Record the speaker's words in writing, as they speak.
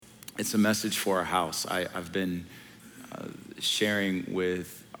It's a message for our house. I've been sharing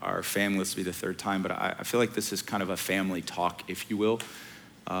with our family, this will be the third time, but I feel like this is kind of a family talk, if you will,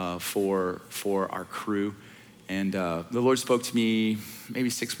 for our crew. And the Lord spoke to me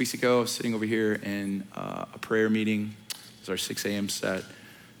maybe 6 weeks ago. I was sitting over here in a prayer meeting. It was our 6 a.m. set. It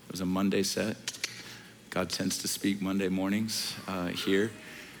was a Monday set. God tends to speak Monday mornings here.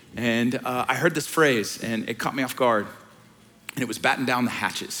 And I heard this phrase, and it caught me off guard. And it was batten down the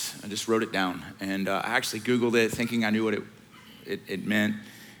hatches. I just wrote it down. And I actually Googled it thinking I knew what it meant.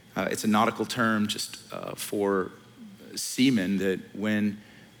 It's a nautical term just for seamen, that when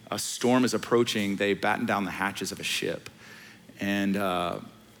a storm is approaching, they batten down the hatches of a ship. And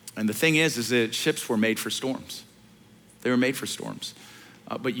the thing is that ships were made for storms. They were made for storms.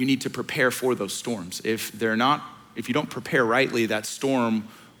 But you need to prepare for those storms. If you don't prepare rightly, that storm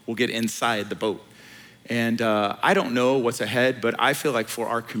will get inside the boat. And I don't know what's ahead, but I feel like for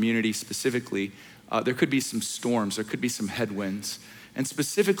our community specifically, there could be some storms, there could be some headwinds, and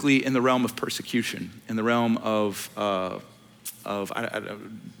specifically in the realm of persecution, in the realm of I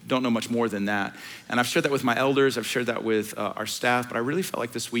don't know much more than that. And I've shared that with my elders, I've shared that with our staff, but I really felt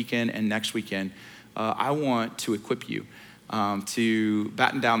like this weekend and next weekend, I want to equip you to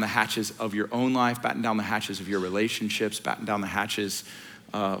batten down the hatches of your own life, batten down the hatches of your relationships, batten down the hatches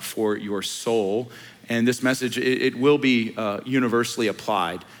for your soul. And this message, it will be universally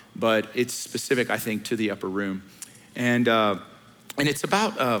applied, but it's specific, I think, to the upper room. And it's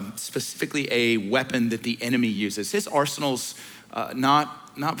about specifically a weapon that the enemy uses. His arsenal's not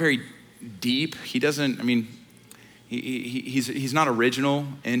very deep. He doesn't, he's not original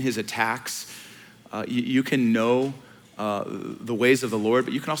in his attacks. You can know the ways of the Lord,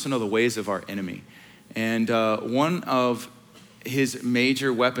 but you can also know the ways of our enemy. And one of his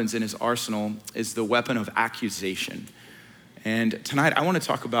major weapons in his arsenal is the weapon of accusation. And tonight I want to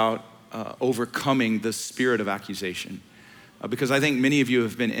talk about overcoming the spirit of accusation, because I think many of you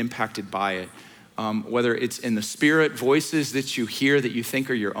have been impacted by it. Whether it's in the spirit, voices that you hear that you think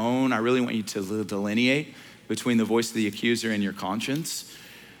are your own. I really want you to delineate between the voice of the accuser and your conscience.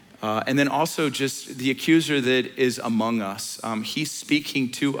 And then also just the accuser that is among us. He's speaking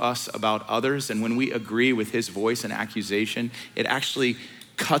to us about others, and when we agree with his voice and accusation, it actually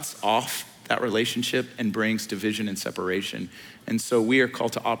cuts off that relationship and brings division and separation. And so we are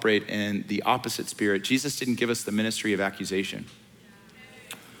called to operate in the opposite spirit. Jesus didn't give us the ministry of accusation,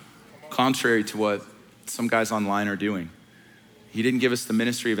 contrary to what some guys online are doing. He didn't give us the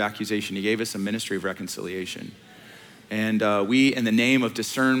ministry of accusation. He gave us a ministry of reconciliation. And we, in the name of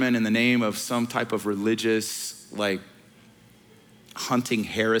discernment, in the name of some type of religious, hunting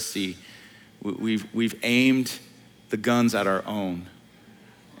heresy, we've aimed the guns at our own.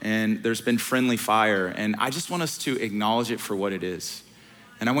 And there's been friendly fire. And I just want us to acknowledge it for what it is.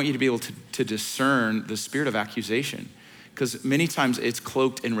 And I want you to be able to discern the spirit of accusation. Because many times it's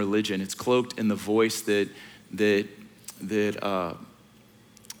cloaked in religion. It's cloaked in the voice that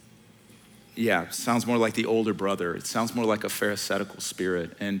sounds more like the older brother. It sounds more like a pharisaical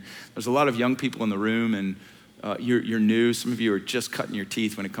spirit. And there's a lot of young people in the room, and you're new. Some of you are just cutting your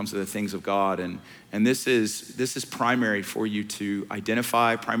teeth when it comes to the things of God. And this is primary for you to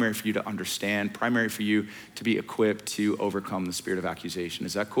identify, primary for you to understand, primary for you to be equipped to overcome the spirit of accusation.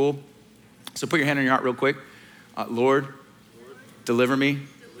 Is that cool? So put your hand on your heart real quick. Lord, deliver me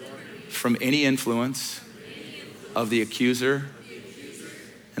from any influence of the accuser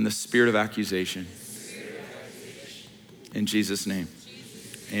and the spirit of accusation. In Jesus' name,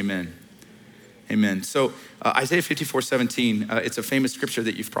 amen. Amen. So Isaiah 54:17, it's a famous scripture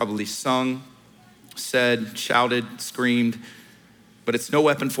that you've probably sung, said, shouted, screamed, but it's no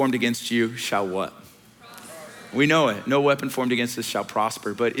weapon formed against you shall what? Prosper. We know it. No weapon formed against us shall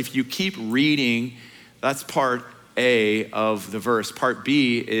prosper. But if you keep reading, that's part A of the verse. Part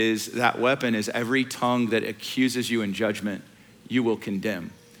B is that weapon is every tongue that accuses you in judgment, you will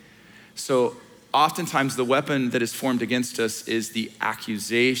condemn. So oftentimes the weapon that is formed against us is the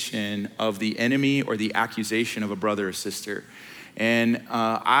accusation of the enemy or the accusation of a brother or sister. And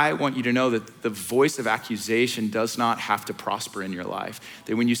I want you to know that the voice of accusation does not have to prosper in your life.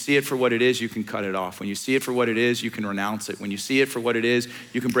 That when you see it for what it is, you can cut it off. When you see it for what it is, you can renounce it. When you see it for what it is,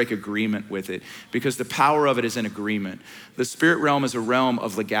 you can break agreement with it, because the power of it is in agreement. The spirit realm is a realm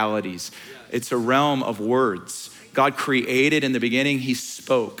of legalities. It's a realm of words. God created in the beginning, he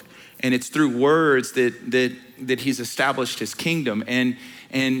spoke. And it's through words that he's established his kingdom. And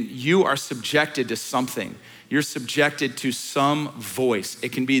you are subjected to something. You're subjected to some voice.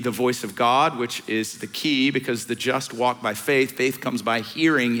 It can be the voice of God, which is the key, because the just walk by faith. Faith comes by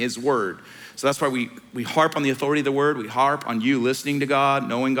hearing his word. So that's why we harp on the authority of the word. We harp on you listening to God,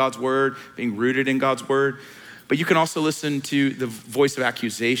 knowing God's word, being rooted in God's word. But you can also listen to the voice of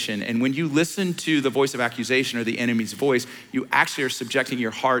accusation. And when you listen to the voice of accusation or the enemy's voice, you actually are subjecting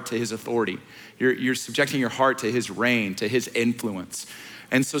your heart to his authority. You're subjecting your heart to his reign, to his influence.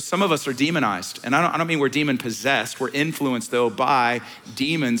 And so some of us are demonized. And I don't mean we're demon possessed. We're influenced though by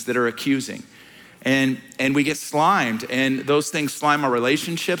demons that are accusing. And we get slimed, and those things slime our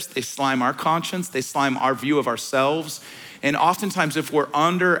relationships. They slime our conscience. They slime our view of ourselves. And oftentimes if we're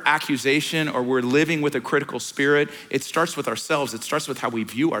under accusation or we're living with a critical spirit, it starts with ourselves. It starts with how we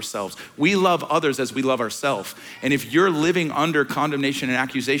view ourselves. We love others as we love ourselves. And if you're living under condemnation and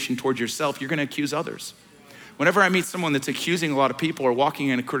accusation towards yourself, you're gonna accuse others. Whenever I meet someone that's accusing a lot of people or walking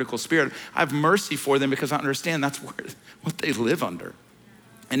in a critical spirit, I have mercy for them because I understand that's what they live under.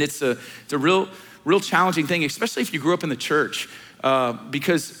 And it's a real challenging thing, especially if you grew up in the church.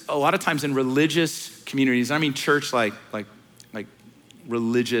 Because a lot of times in religious communities, I mean church like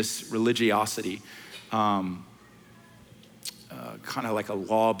religiosity, kind of like a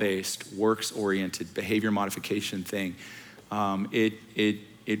law-based, works-oriented behavior modification thing.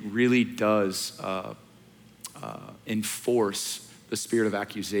 It really does enforce the spirit of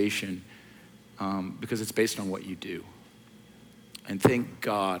accusation because it's based on what you do. And thank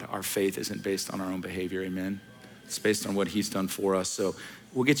God our faith isn't based on our own behavior, amen? It's based on what he's done for us. So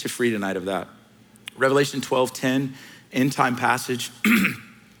we'll get you free tonight of that. Revelation 12:10, end time passage,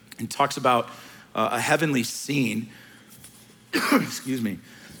 and talks about a heavenly scene. Excuse me.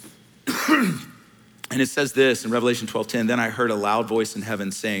 And it says this in Revelation 12:10, then I heard a loud voice in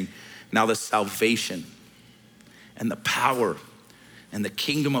heaven saying, now the salvation and the power and the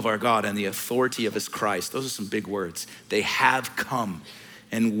kingdom of our God and the authority of his Christ, those are some big words, they have come.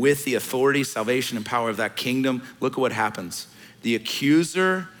 And with the authority, salvation, and power of that kingdom, look at what happens. The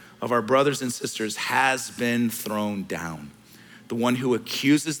accuser of our brothers and sisters has been thrown down. The one who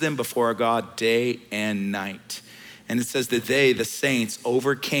accuses them before our God day and night. And it says that they, the saints,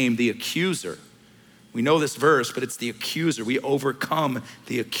 overcame the accuser. We know this verse, but it's the accuser. We overcome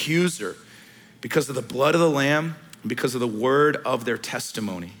the accuser because of the blood of the Lamb and because of the word of their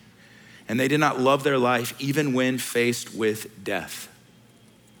testimony. And they did not love their life even when faced with death.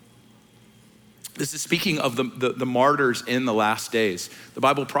 This is speaking of the martyrs in the last days. The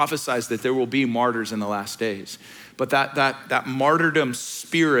Bible prophesies that there will be martyrs in the last days. But that martyrdom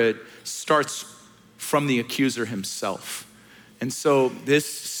spirit starts from the accuser himself. And so this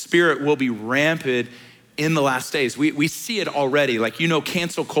spirit will be rampant in the last days. We see it already, like,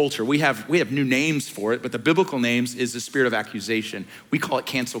 cancel culture. We have new names for it, but the biblical names is the spirit of accusation. We call it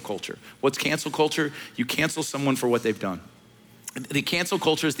cancel culture. What's cancel culture? You cancel someone for what they've done. The cancel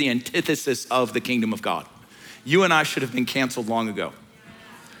culture is the antithesis of the kingdom of God. You and I should have been canceled long ago.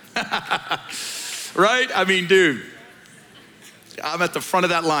 Right? I mean, dude, I'm at the front of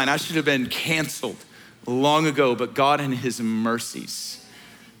that line. I should have been canceled long ago, but God in his mercies,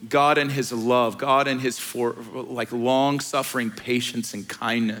 God in his love, God in his long-suffering patience and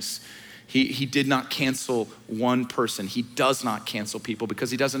kindness, he did not cancel one person. He does not cancel people because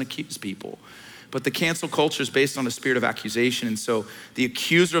he doesn't accuse people. But the cancel culture is based on a spirit of accusation. And so the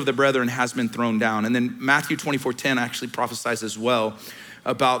accuser of the brethren has been thrown down. And then Matthew 24:10 actually prophesies as well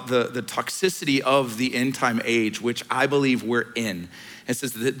about the toxicity of the end time age, which I believe we're in. It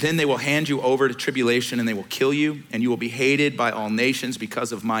says that then they will hand you over to tribulation and they will kill you and you will be hated by all nations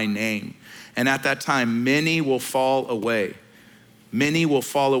because of my name. And at that time, many will fall away. Many will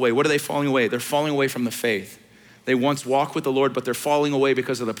fall away. What are they falling away? They're falling away from the faith. They once walked with the Lord, but they're falling away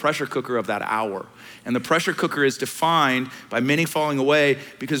because of the pressure cooker of that hour. And the pressure cooker is defined by many falling away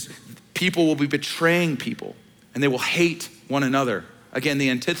because people will be betraying people and they will hate one another. Again, the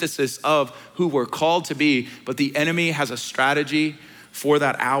antithesis of who we're called to be, but the enemy has a strategy for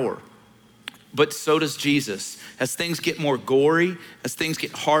that hour. But so does Jesus. As things get more gory, as things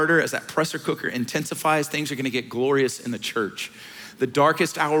get harder, as that pressure cooker intensifies, things are gonna get glorious in the church. The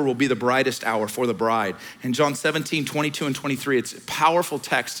darkest hour will be the brightest hour for the bride. In John 17:22 and 23, it's a powerful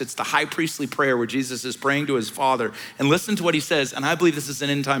text. It's the high priestly prayer where Jesus is praying to his Father. And listen to what he says, and I believe this is an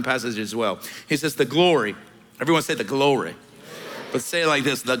end time passage as well. He says, the glory, everyone say the glory. But say it like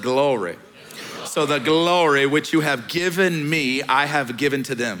this, the glory. So the glory which you have given me, I have given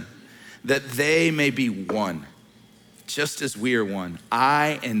to them, that they may be one, just as we are one.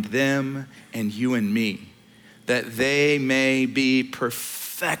 I and them and you and me, that they may be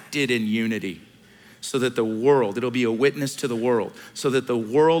perfected in unity, so that the world, it'll be a witness to the world, so that the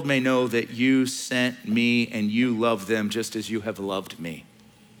world may know that you sent me and you love them just as you have loved me.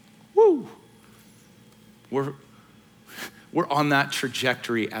 Woo! We're on that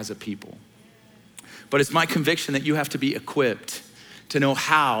trajectory as a people. But it's my conviction that you have to be equipped to know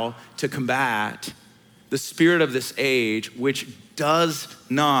how to combat the spirit of this age, which does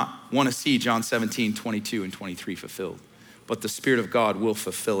not want to see John 17, 22 and 23 fulfilled. But the Spirit of God will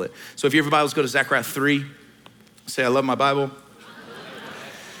fulfill it. So if you have your Bibles, go to Zechariah 3. Say, I love my Bible.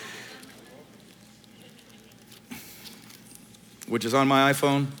 Which is on my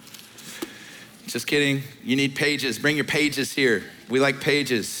iPhone. Just kidding. You need pages. Bring your pages here. We like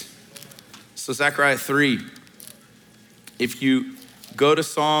pages. So Zechariah 3. If you go to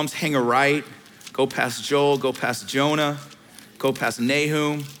Psalms, hang a right, go past Joel, go past Jonah, go past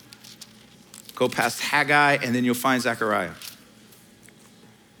Nahum, go past Haggai, and then you'll find Zechariah.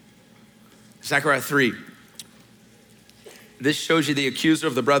 Zechariah 3. This shows you the accuser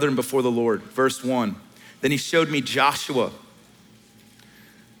of the brethren before the Lord. Verse 1. Then he showed me Joshua,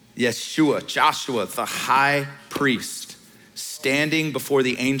 Joshua, the high priest, standing before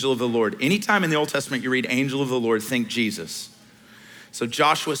the angel of the Lord. Anytime in the Old Testament you read angel of the Lord, think Jesus. So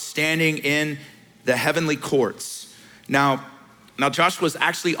Joshua standing in the heavenly courts. Now Joshua's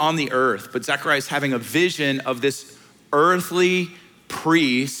actually on the earth, but Zechariah is having a vision of this earthly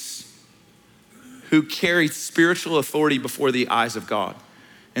priest who carried spiritual authority before the eyes of God.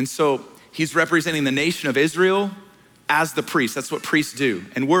 And so he's representing the nation of Israel as the priest. That's what priests do.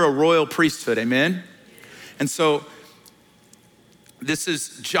 And we're a royal priesthood, amen? And so this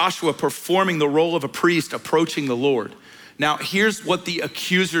is Joshua performing the role of a priest approaching the Lord. Now, here's what the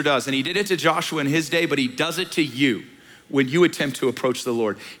accuser does. And he did it to Joshua in his day, but he does it to you when you attempt to approach the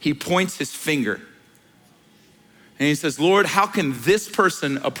Lord. He points his finger. And he says, Lord, how can this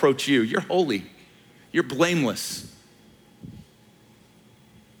person approach you? You're holy. You're blameless.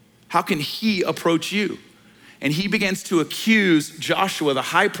 How can he approach you? And he begins to accuse Joshua, the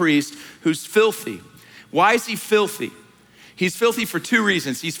high priest, who's filthy. Why is he filthy? He's filthy for two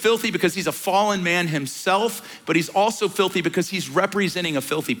reasons. He's filthy because he's a fallen man himself, but he's also filthy because he's representing a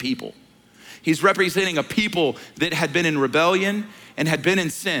filthy people. He's representing a people that had been in rebellion and had been in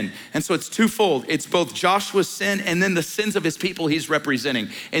sin. And so it's twofold. It's both Joshua's sin and then the sins of his people he's representing.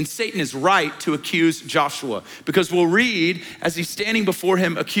 And Satan is right to accuse Joshua, because we'll read as he's standing before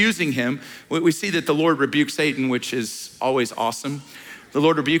him, accusing him, we see that the Lord rebukes Satan, which is always awesome. The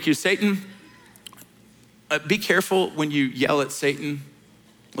Lord rebuke you, Satan. Be careful when you yell at Satan.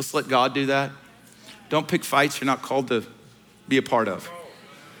 Let's let God do that. Don't pick fights you're not called to be a part of.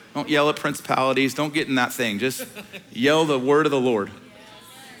 Don't yell at principalities. Don't get in that thing. Just yell the word of the Lord.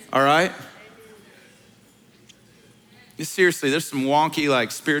 All right? Seriously, there's some wonky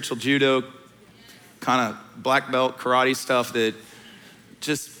like spiritual judo, kind of black belt karate stuff that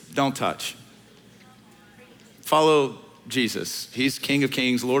just don't touch. Follow Jesus. He's King of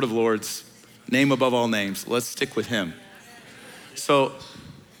Kings, Lord of Lords, name above all names. Let's stick with him. So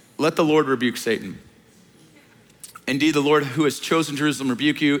let the Lord rebuke Satan. Indeed, the Lord who has chosen Jerusalem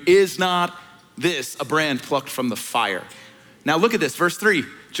rebuke you. Is not this a brand plucked from the fire? Now look at this, verse 3.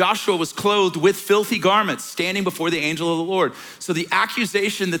 Joshua was clothed with filthy garments, standing before the angel of the Lord. So the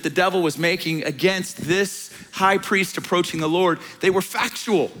accusation that the devil was making against this high priest approaching the Lord, they were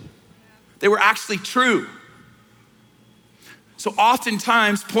factual. They were actually true. So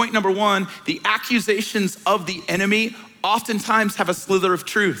oftentimes, point number one, the accusations of the enemy oftentimes have a slither of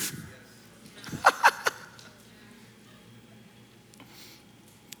truth.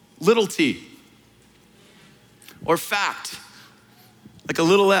 Little t, or fact, like a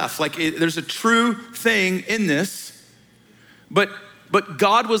little f, there's a true thing in this, but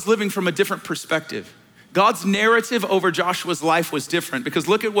God was living from a different perspective. God's narrative over Joshua's life was different, because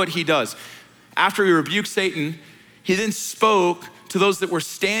look at what he does. After he rebuked Satan, he then spoke to those that were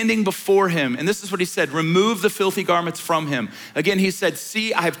standing before him. And this is what he said: remove the filthy garments from him. Again, he said,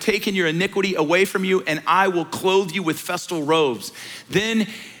 see, I have taken your iniquity away from you, and I will clothe you with festal robes. Then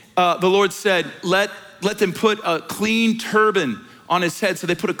the Lord said, let them put a clean turban on his head. So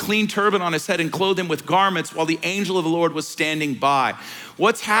they put a clean turban on his head and clothed him with garments while the angel of the Lord was standing by.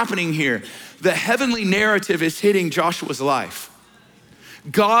 What's happening here? The heavenly narrative is hitting Joshua's life.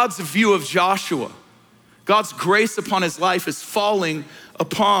 God's view of Joshua, God's grace upon his life is falling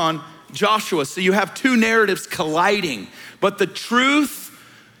upon Joshua. So you have two narratives colliding, but the truth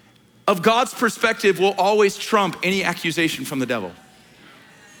of God's perspective will always trump any accusation from the devil.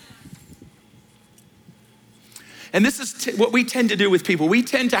 And this is what we tend to do with people. We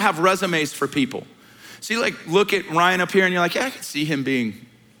tend to have resumes for people. So you look at Ryan up here and you're like, yeah, I could see him being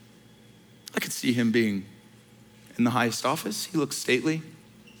in the highest office. He looks stately.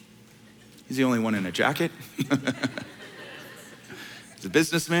 He's the only one in a jacket. He's a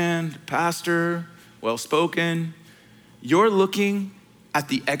businessman, pastor, well-spoken. You're looking at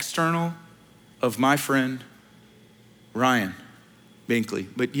the external of my friend Ryan Binkley.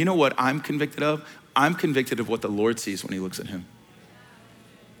 But you know what I'm convicted of? I'm convicted of what the Lord sees when he looks at him.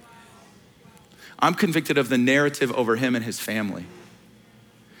 I'm convicted of the narrative over him and his family.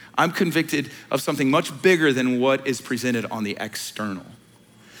 I'm convicted of something much bigger than what is presented on the external.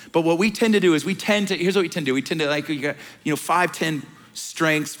 But what we tend to do is here's what we tend to do. We tend to like, you got, 5, 10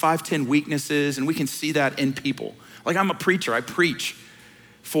 strengths, 5, 10 weaknesses, and we can see that in people. Like I'm a preacher, I preach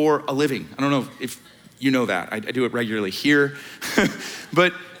for a living. I don't know if you know that. I do it regularly here.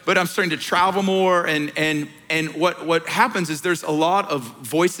 But I'm starting to travel more, and what happens is there's a lot of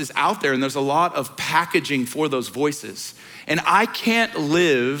voices out there, and there's a lot of packaging for those voices. And I can't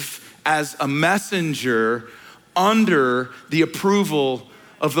live as a messenger under the approval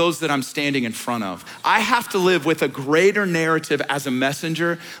of those that I'm standing in front of. I have to live with a greater narrative as a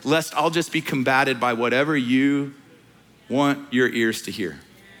messenger, lest I'll just be combated by whatever you want your ears to hear.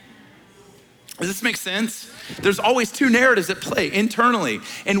 Does this make sense? There's always two narratives at play internally,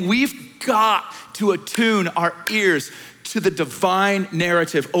 and we've got to attune our ears to the divine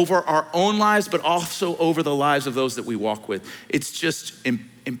narrative over our own lives, but also over the lives of those that we walk with. It's just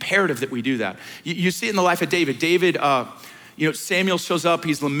imperative that we do that. You see it in the life of David. David, Samuel shows up,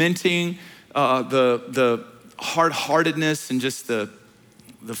 he's lamenting the hard-heartedness and just the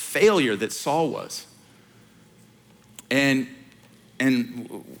failure that Saul was. And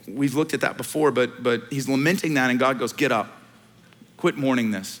we've looked at that before, but he's lamenting that, and God goes, get up, quit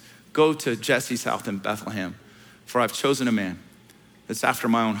mourning this. Go to Jesse's house in Bethlehem, for I've chosen a man that's after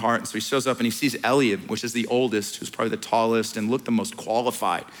my own heart. And so he shows up and he sees Eliab, which is the oldest, who's probably the tallest and looked the most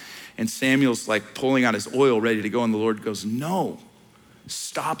qualified. And Samuel's like pulling out his oil, ready to go. And the Lord goes, no,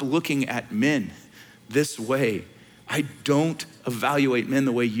 stop looking at men this way. I don't evaluate men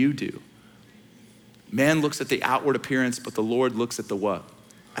the way you do. Man looks at the outward appearance, but the Lord looks at the what?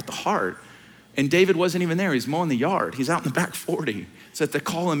 At the heart. And David wasn't even there. He's mowing the yard. He's out in the back 40. So that they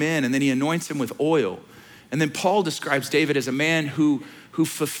call him in, and then he anoints him with oil. And then Paul describes David as a man who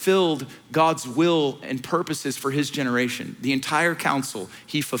fulfilled God's will and purposes for his generation. The entire counsel,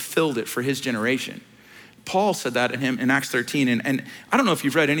 he fulfilled it for his generation. Paul said that in Acts 13. And I don't know if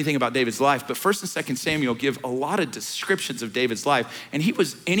you've read anything about David's life, but 1 and 2 Samuel give a lot of descriptions of David's life. And he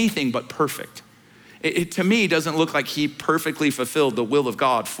was anything but perfect. It to me doesn't look like he perfectly fulfilled the will of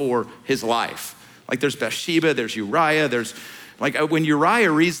God for his life. Like there's Bathsheba, there's Uriah, there's like when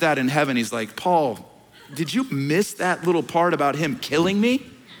Uriah reads that in heaven, he's like, Paul, did you miss that little part about him killing me?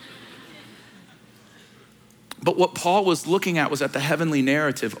 But what Paul was looking at was at the heavenly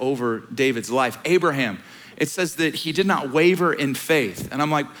narrative over David's life. Abraham, it says that he did not waver in faith. And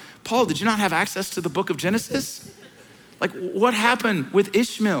I'm like, Paul, did you not have access to the book of Genesis? Like what happened with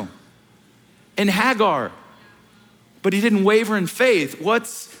Ishmael and Hagar? But he didn't waver in faith.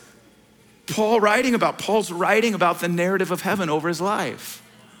 What's Paul writing about? Paul's writing about the narrative of heaven over his life.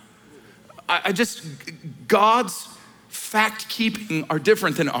 God's fact keeping are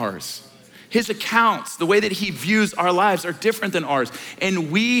different than ours. His accounts, the way that he views our lives are different than ours.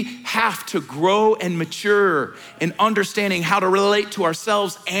 And we have to grow and mature in understanding how to relate to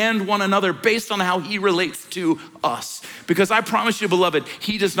ourselves and one another based on how he relates to us. Because I promise you, beloved,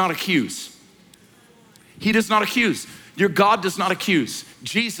 he does not accuse. He does not accuse. Your God does not accuse.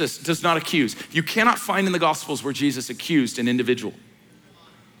 Jesus does not accuse. You cannot find in the Gospels where Jesus accused an individual.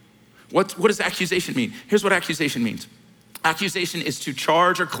 What does accusation mean? Here's what accusation means. Accusation is to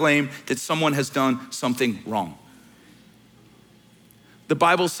charge or claim that someone has done something wrong. The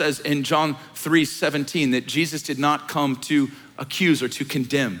Bible says in John 3:17 that Jesus did not come to accuse or to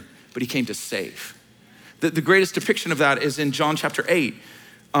condemn, but he came to save. The greatest depiction of that is in John chapter 8.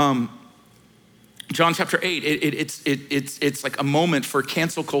 John chapter 8, it's like a moment for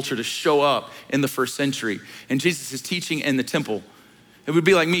cancel culture to show up in the first century. And Jesus is teaching in the temple. It would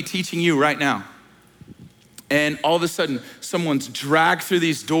be like me teaching you right now. And all of a sudden, someone's dragged through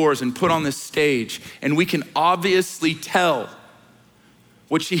these doors and put on this stage, and we can obviously tell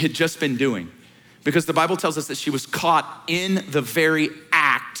what she had just been doing. Because the Bible tells us that she was caught in the very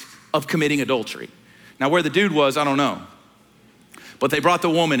act of committing adultery. Now, where the dude was, I don't know. But they brought the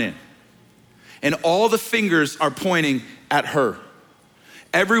woman in. And all the fingers are pointing at her.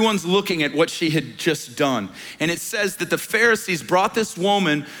 Everyone's looking at what she had just done. And it says that the Pharisees brought this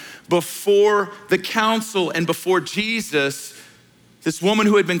woman before the council and before Jesus, this woman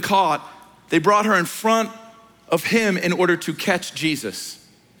who had been caught, they brought her in front of him in order to catch Jesus.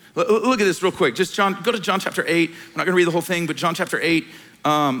 Look at this real quick. Go to John chapter 8. I'm not gonna read the whole thing, but John chapter 8,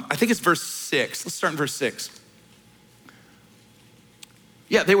 I think it's verse 6. Let's start in verse 6.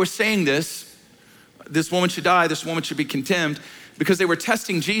 Yeah, they were saying this woman should die, this woman should be condemned, because they were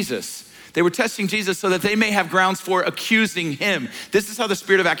testing Jesus. They were testing Jesus so that they may have grounds for accusing him. This is how the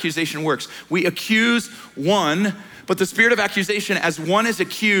spirit of accusation works. We accuse one, but the spirit of accusation, as one is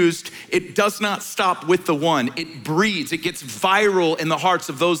accused, it does not stop with the one. It breeds, it gets viral in the hearts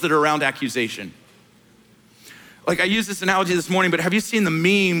of those that are around accusation. Like I used this analogy this morning, but have you seen the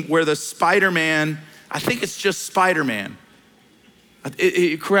meme where the Spider-Man, I think it's just Spider-Man,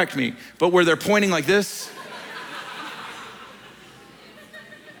 correct me, but where they're pointing like this?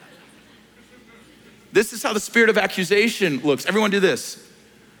 This is how the spirit of accusation looks. Everyone do this.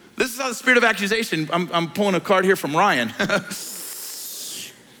 This is how the spirit of accusation, I'm pulling a card here from Ryan.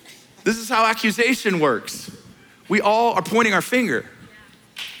 This is how accusation works. We all are pointing our finger.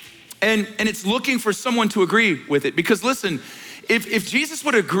 And it's looking for someone to agree with it. Because listen, if Jesus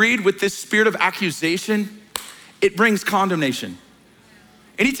would have agreed with this spirit of accusation, it brings condemnation.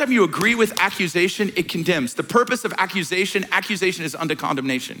 Anytime you agree with accusation, it condemns. The purpose of accusation is unto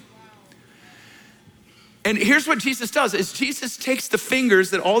condemnation. And here's what Jesus does, is Jesus takes the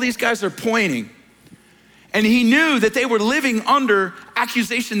fingers that all these guys are pointing, and he knew that they were living under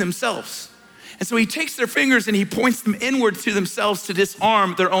accusation themselves. And so he takes their fingers and he points them inward to themselves to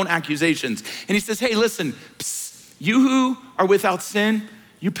disarm their own accusations. And he says, hey, listen, you who are without sin,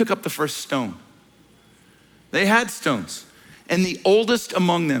 you pick up the first stone. They had stones, and the oldest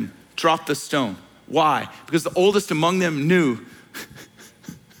among them dropped the stone. Why? Because the oldest among them knew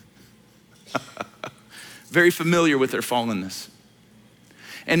very familiar with their fallenness.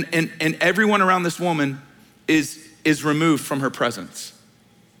 And everyone around this woman is removed from her presence.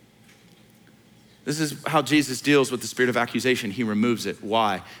 This is how Jesus deals with the spirit of accusation. He removes it.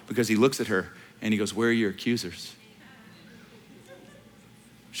 Why? Because he looks at her and he goes, where are your accusers?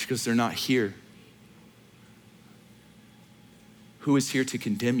 She goes, they're not here. Who is here to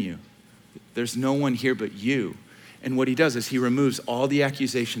condemn you? There's no one here but you. And what he does is he removes all the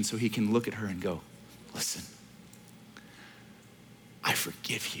accusations so he can look at her and go, listen, I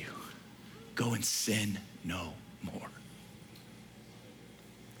forgive you. Go and sin no more.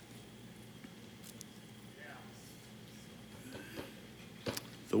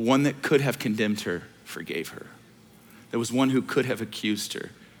 The one that could have condemned her forgave her. There was one who could have accused her.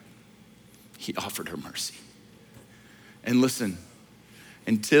 He offered her mercy. And listen,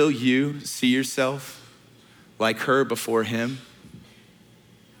 until you see yourself like her before him,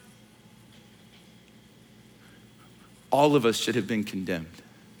 all of us should have been condemned.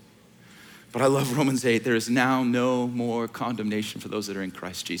 But I love Romans 8. There is now no more condemnation for those that are in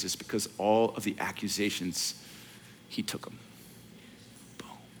Christ Jesus, because all of the accusations, he took them. Boom.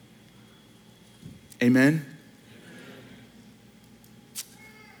 Amen?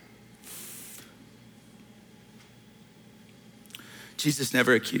 Jesus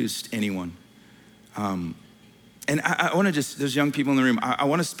never accused anyone. And I want to just, there's young people in the room, I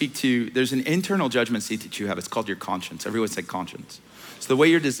want to speak to, there's an internal judgment seat that you have. It's called your conscience. Everyone say conscience. So the way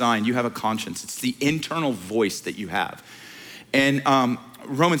you're designed, you have a conscience. It's the internal voice that you have. And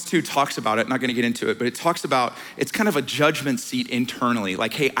Romans 2 talks about it. I'm not going to get into it, but it talks about, it's kind of a judgment seat internally.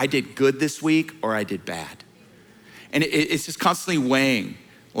 Like, hey, I did good this week or I did bad. And it's just constantly weighing.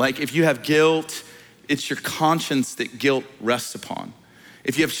 Like if you have guilt, it's your conscience that guilt rests upon.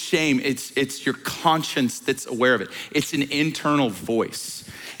 If you have shame, it's your conscience that's aware of it. It's an internal voice.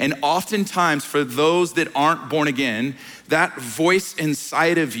 And oftentimes for those that aren't born again, that voice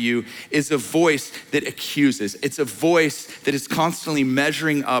inside of you is a voice that accuses. It's a voice that is constantly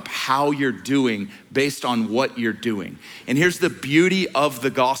measuring up how you're doing based on what you're doing. And here's the beauty of the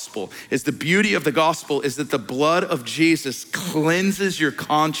gospel, is that the blood of Jesus cleanses your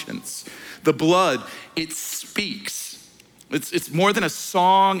conscience. The blood, it speaks. It's more than a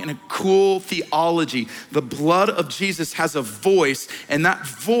song and a cool theology. The blood of Jesus has a voice, and that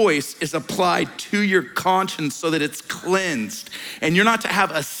voice is applied to your conscience so that it's cleansed. And you're not to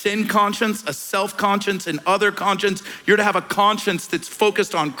have a sin conscience, a self-conscience, and other conscience. You're to have a conscience that's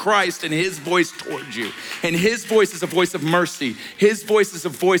focused on Christ and his voice towards you. And his voice is a voice of mercy. His voice is a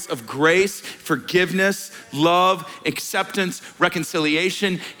voice of grace, forgiveness, love, acceptance,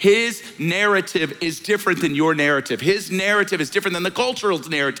 reconciliation. His narrative is different than your narrative. His narrative is different than the cultural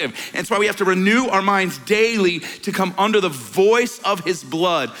narrative. And that's why we have to renew our minds daily to come under the voice of his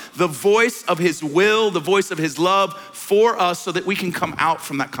blood, the voice of his will, the voice of his love for us so that we can come out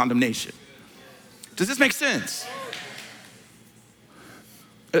from that condemnation. Does this make sense?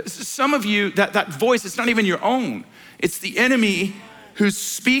 Some of you, that voice, it's not even your own. It's the enemy who's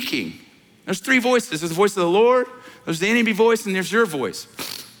speaking. There's three voices. There's the voice of the Lord, there's the enemy voice, and there's your voice.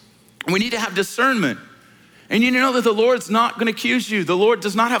 And we need to have discernment. And you know that the Lord's not gonna accuse you. The Lord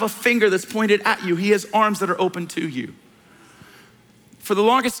does not have a finger that's pointed at you. He has arms that are open to you. For the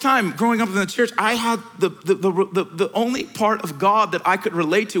longest time, growing up in the church, I had the only part of God that I could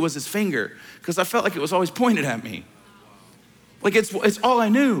relate to was his finger, because I felt like it was always pointed at me. Like it's all I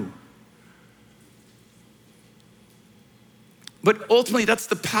knew. But ultimately, that's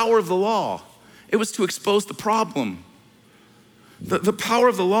the power of the law. It was to expose the problem. The power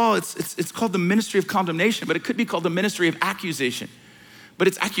of the law, it's called the ministry of condemnation, but it could be called the ministry of accusation. But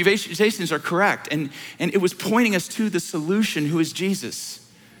its accusations are correct. And it was pointing us to the solution, who is Jesus,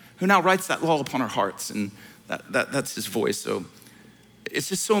 who now writes that law upon our hearts. And that's his voice. So it's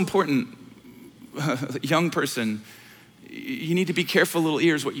just so important, young person, you need to be careful, little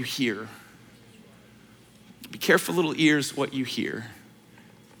ears, what you hear. Be careful, little ears, what you hear.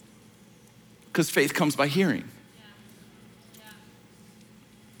 Because faith comes by hearing.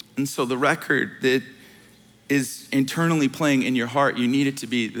 And so the record that is internally playing in your heart, you need it to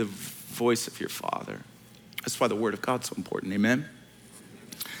be the voice of your Father. That's why the Word of God's so important, amen?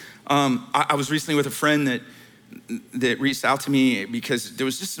 I was recently with a friend that reached out to me because there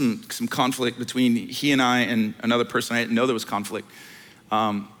was just some conflict between he and I and another person. I didn't know there was conflict.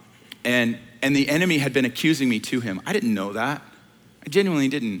 And the enemy had been accusing me to him. I didn't know that. I genuinely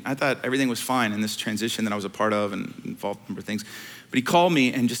didn't. I thought everything was fine in this transition that I was a part of and involved in a number of things. But he called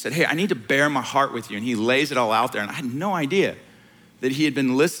me and just said, hey, I need to bare my heart with you. And he lays it all out there. And I had no idea that he had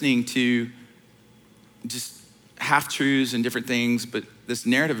been listening to just half-truths and different things, but this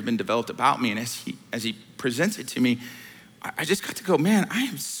narrative had been developed about me. And as he presents it to me, I just got to go, man, I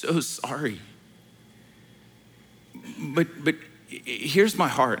am so sorry. But here's my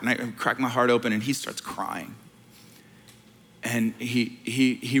heart. And I crack my heart open and he starts crying. And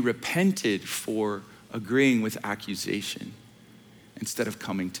he repented for agreeing with accusation instead of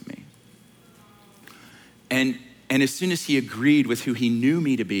coming to me. And as soon as he agreed with who he knew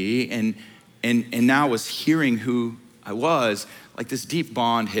me to be and now was hearing who I was, like this deep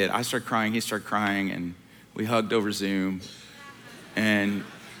bond hit. I started crying, he started crying, and we hugged over Zoom. And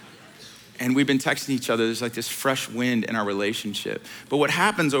we've been texting each other. There's like this fresh wind in our relationship. But what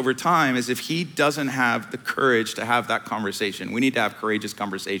happens over time is if he doesn't have the courage to have that conversation, we need to have courageous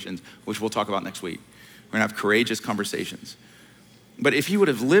conversations, which we'll talk about next week. We're gonna have courageous conversations. But if he would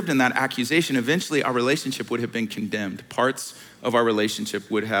have lived in that accusation, eventually our relationship would have been condemned. Parts of our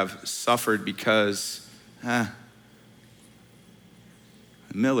relationship would have suffered because,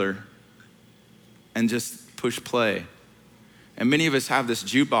 Miller, and just push play. And many of us have this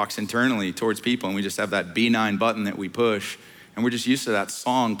jukebox internally towards people, and we just have that B9 button that we push, and we're just used to that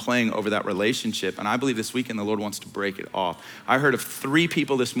song playing over that relationship. And I believe this weekend the Lord wants to break it off. I heard of 3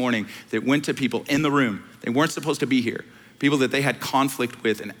 people this morning that went to people in the room. They weren't supposed to be here. People that they had conflict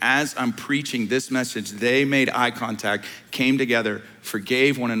with. And as I'm preaching this message, they made eye contact, came together,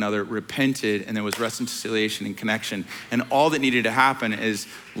 forgave one another, repented, and there was reconciliation and connection. And all that needed to happen is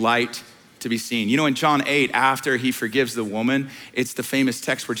light to be seen. You know, in John 8, after he forgives the woman, it's the famous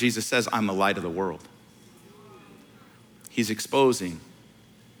text where Jesus says, I'm the light of the world. He's exposing.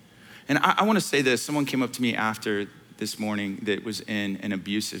 And I want to say this. Someone came up to me after this morning that was in an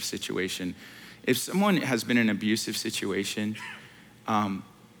abusive situation. If someone has been in an abusive situation, I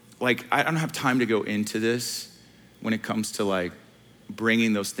don't have time to go into this when it comes to like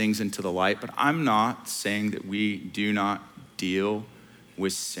bringing those things into the light, but I'm not saying that we do not deal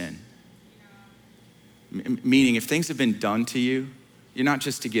with sin. Meaning if things have been done to you, you're not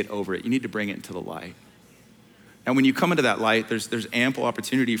just to get over it, you need to bring it into the light. And when you come into that light, there's ample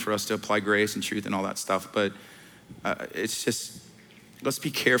opportunity for us to apply grace and truth and all that stuff, but it's just, let's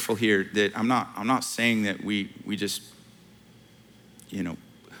be careful here that I'm not saying that we just,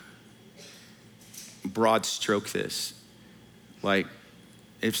 broad stroke this. Like,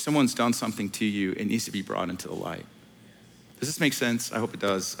 if someone's done something to you, it needs to be brought into the light. Does this make sense? I hope it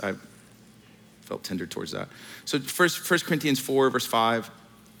does. I felt tender towards that. So 1 Corinthians 4, verse 5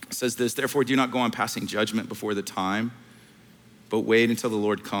 says this, therefore do not go on passing judgment before the time, but wait until the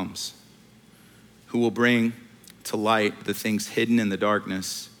Lord comes, who will bring to light the things hidden in the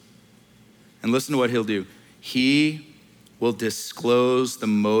darkness. And listen to what he'll do. He will disclose the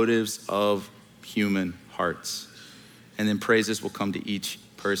motives of human hearts. And then praises will come to each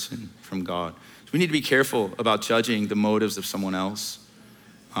person from God. So we need to be careful about judging the motives of someone else.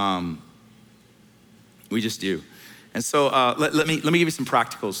 We just do. And so let me give you some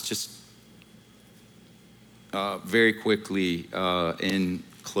practicals just very quickly in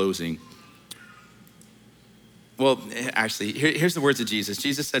closing. Well, actually, here's the words of Jesus.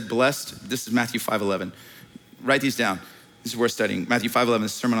 Jesus said, blessed, this is Matthew 5:11. Write these down. This is worth studying. Matthew 5:11, the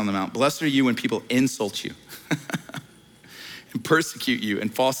Sermon on the Mount. Blessed are you when people insult you and persecute you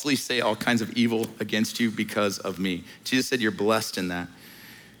and falsely say all kinds of evil against you because of me. Jesus said you're blessed in that.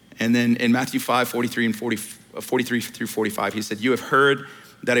 And then in Matthew 5, 43 through 45, he said, you have heard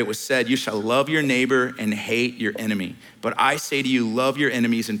that it was said, you shall love your neighbor and hate your enemy. But I say to you, love your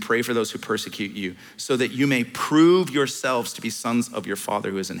enemies and pray for those who persecute you, so that you may prove yourselves to be sons of your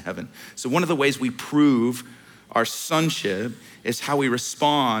Father who is in heaven. So one of the ways we prove our sonship is how we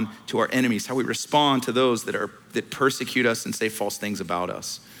respond to our enemies, how we respond to those that persecute us and say false things about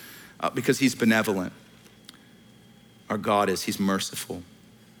us. Because he's benevolent. Our God is, he's merciful.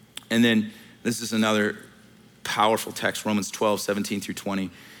 And then this is another powerful text, Romans 12, 17 through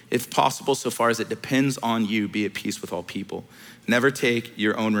 20. If possible, so far as it depends on you, be at peace with all people. Never take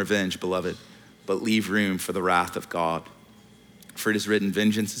your own revenge, beloved, but leave room for the wrath of God. For it is written,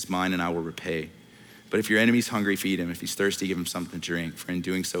 vengeance is mine and I will repay. But if your enemy's hungry, feed him. If he's thirsty, give him something to drink. For in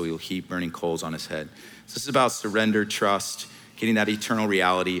doing so, he'll heap burning coals on his head. So this is about surrender, trust, getting that eternal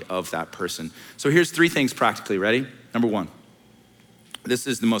reality of that person. So here's 3 things practically, ready? Number 1, this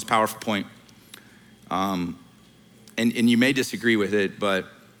is the most powerful point. And you may disagree with it, but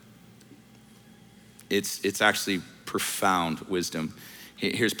it's actually profound wisdom.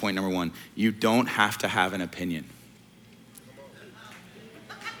 Here's point number 1. You don't have to have an opinion.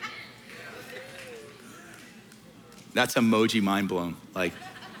 That's emoji mind blown. Like,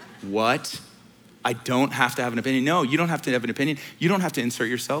 what? I don't have to have an opinion. No, you don't have to have an opinion. You don't have to insert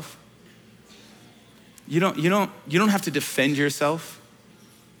yourself. You don't have to defend yourself.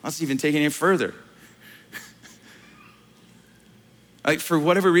 Let's even take it any further. Like, for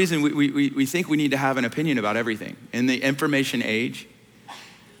whatever reason, we think we need to have an opinion about everything. In the information age,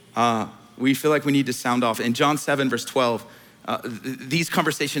 we feel like we need to sound off. In John 7, verse 12, these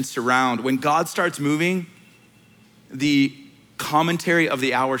conversations surround. When God starts moving, the commentary of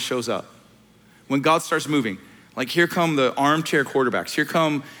the hour shows up. When God starts moving, like here come the armchair quarterbacks. Here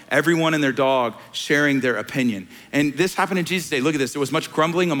come everyone and their dog sharing their opinion. And this happened in Jesus' day. Look at this. There was much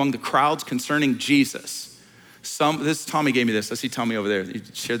grumbling among the crowds concerning Jesus. Tommy gave me this. I see Tommy over there. He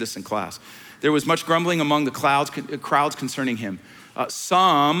shared this in class. There was much grumbling among the crowds concerning him.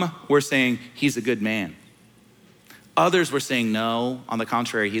 Some were saying, he's a good man. Others were saying, no, on the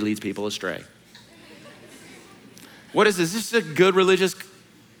contrary, he leads people astray. What is this? This is a good religious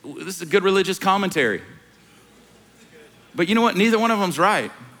commentary. But you know what? Neither one of them's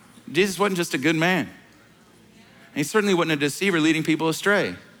right. Jesus wasn't just a good man. And he certainly wasn't a deceiver leading people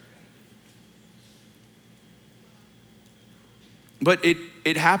astray. But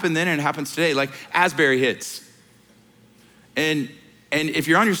it happened then and it happens today. Like Asbury hits. And if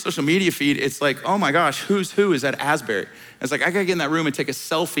you're on your social media feed, it's like, oh my gosh, who's who is at Asbury? It's like, I gotta get in that room and take a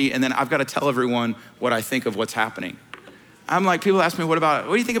selfie and then I've gotta tell everyone what I think of what's happening. I'm like, people ask me, what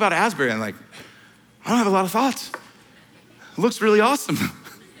do you think about Asbury? I'm like, I don't have a lot of thoughts. It looks really awesome.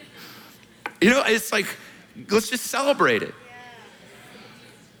 It's like, let's just celebrate it.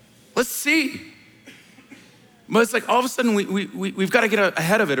 Let's see. But it's like all of a sudden we've got to get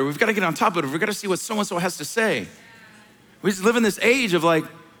ahead of it, or we've got to get on top of it, or we've got to see what so-and-so has to say. We just live in this age of like,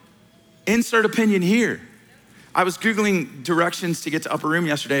 insert opinion here. I was Googling directions to get to Upper Room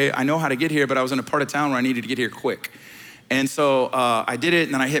yesterday. I know how to get here, but I was in a part of town where I needed to get here quick. And so I did it,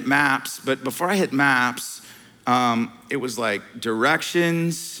 and then I hit maps. But before I hit maps, it was like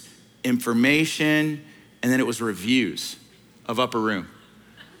directions, information, and then it was reviews of Upper Room.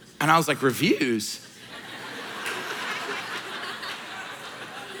 And I was like, reviews?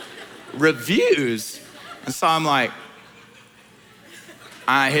 Reviews? And so I'm like,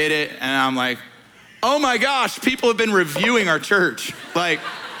 I hit it, and I'm like, oh my gosh, people have been reviewing our church. Like,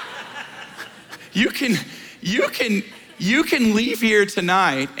 you can leave here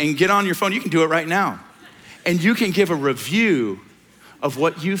tonight and get on your phone. You can do it right now. And you can give a review of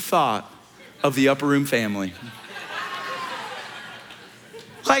what you thought of the Upper Room family.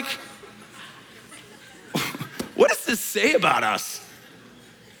 Like, what does this say about us?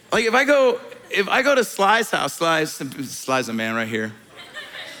 Like, if I go to Sly's house, Sly's a man right here.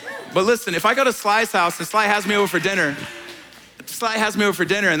 But listen, if I go to Sly's house and Sly has me over for dinner,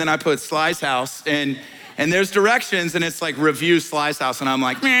 and then I put Sly's house and there's directions and it's like review Sly's house and I'm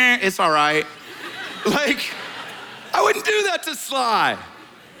like, meh, it's all right. Like, I wouldn't do that to Sly.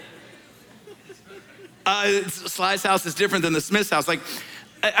 Sly's house is different than the Smith's house. Like,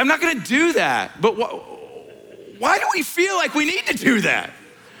 I'm not gonna do that. But why do we feel like we need to do that?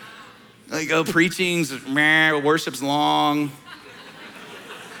 Like, preaching's meh, worship's long.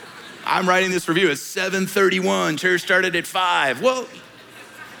 I'm writing this review at 7:31. Church started at 5. Well,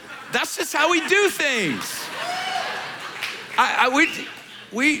 that's just how we do things.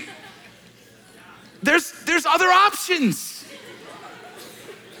 There's other options.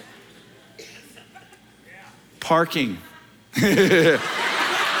 Parking.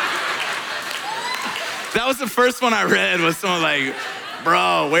 That was the first one I read, was someone like,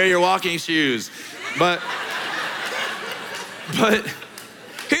 bro, wear your walking shoes. But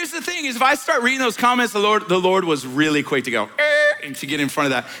here's the thing is, if I start reading those comments, the Lord was really quick to go, and to get in front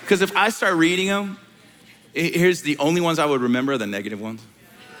of that. Because if I start reading them, here's the only ones I would remember, the negative ones.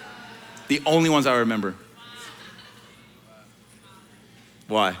 The only ones I remember.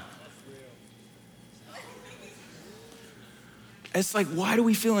 Why? It's like, why do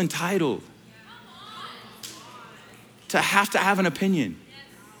we feel entitled to have an opinion?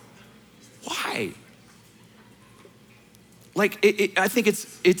 Why? Like, I think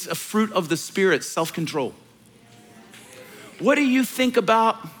it's a fruit of the Spirit, self-control. What do you think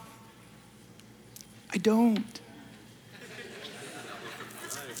about? I don't.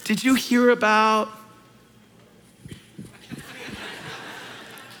 Did you hear about?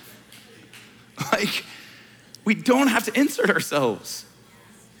 Like, we don't have to insert ourselves.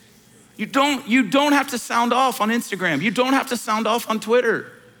 You don't have to sound off on Instagram. You don't have to sound off on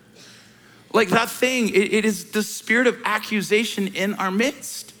Twitter. Like that thing, it is the spirit of accusation in our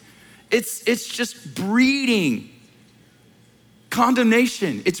midst. It's just breeding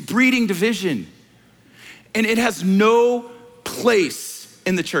condemnation. It's breeding division. And it has no place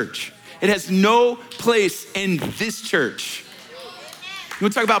in the church. It has no place in this church. You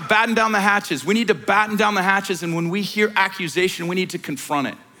want to talk about batten down the hatches? We need to batten down the hatches, and when we hear accusation, we need to confront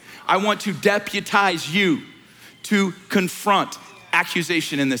it. I want to deputize you to confront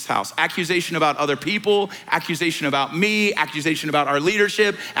accusation in this house. Accusation about other people, accusation about me, accusation about our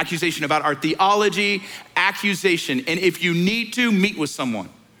leadership, accusation about our theology, accusation. And if you need to, meet with someone.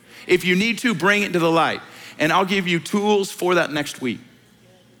 If you need to, bring it to the light. And I'll give you tools for that next week.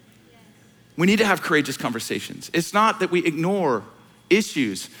 We need to have courageous conversations. It's not that we ignore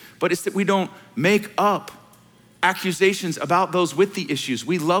issues, but it's that we don't make up accusations about those with the issues.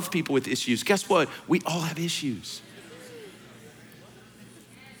 We love people with issues. Guess what? We all have issues.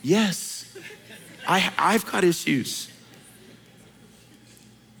 Yes, I've got issues.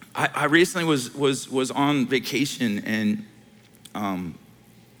 I recently was on vacation and I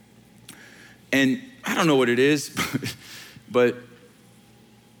don't know what it is, but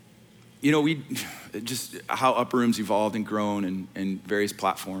you know, we just how Upper Room's evolved and grown and various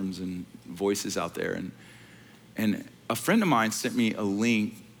platforms and voices out there. And a friend of mine sent me a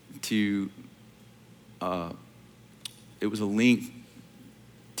link to, it was a link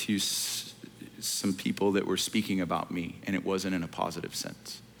to some people that were speaking about me, and it wasn't in a positive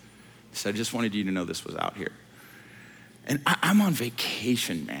sense. So I just wanted you to know this was out here. And I'm on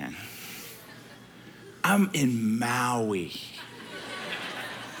vacation, man. I'm in Maui.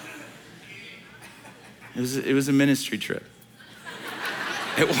 It was a ministry trip.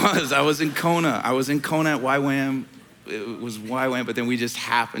 It was. I was in Kona. I was in Kona at YWAM. It was YWAM, but then we just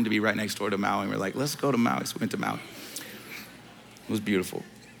happened to be right next door to Maui. And we're like, let's go to Maui. So we went to Maui. It was beautiful.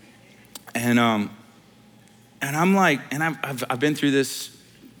 And I'm like, and I've been through this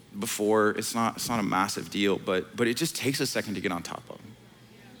before. It's not a massive deal, but it just takes a second to get on top of it.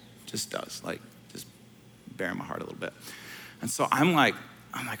 It just does. Like, just bare my heart a little bit. And so I'm like,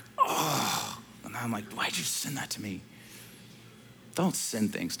 oh. And I'm like, why'd you send that to me? Don't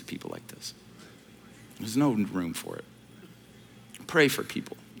send things to people like this. There's no room for it. Pray for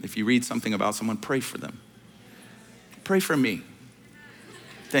people. If you read something about someone, pray for them. Pray for me.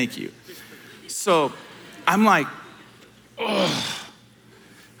 Thank you. So I'm like, oh.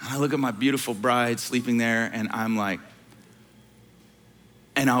 And I look at my beautiful bride sleeping there, and I'm like,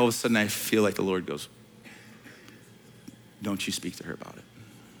 and all of a sudden I feel like the Lord goes, don't you speak to her about it.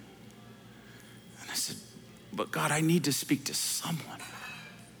 I said, but God, I need to speak to someone.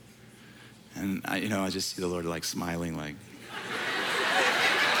 And I just see the Lord like smiling, like.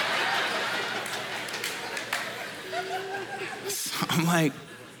 So I'm like,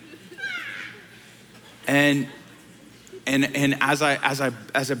 and as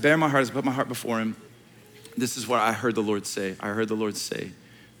I bear my heart, as I put my heart before him, this is what I heard the Lord say. I heard the Lord say,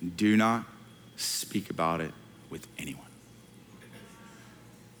 do not speak about it with anyone.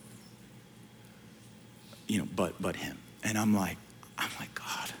 But him. And I'm like,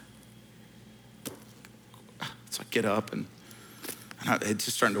 God. So I get up and it's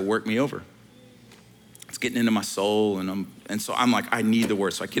just starting to work me over. It's getting into my soul, and so I'm like, I need the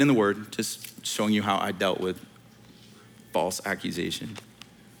word. So I get in the word, just showing you how I dealt with false accusation.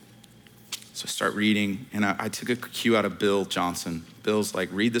 So I start reading, and I took a cue out of Bill Johnson. Bill's like,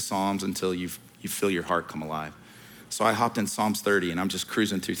 read the Psalms until you feel your heart come alive. So I hopped in Psalms 30, and I'm just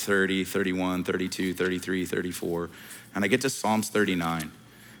cruising through 30, 31, 32, 33, 34, and I get to Psalms 39.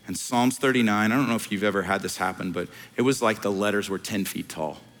 And Psalms 39, I don't know if you've ever had this happen, but it was like the letters were 10 feet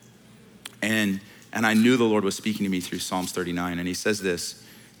tall. And And I knew the Lord was speaking to me through Psalms 39. And he says this,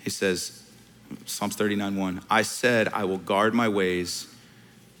 he says, Psalms 39:1, I said, I will guard my ways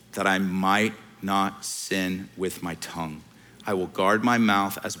that I might not sin with my tongue. I will guard my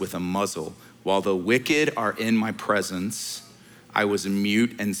mouth as with a muzzle. While the wicked are in my presence, I was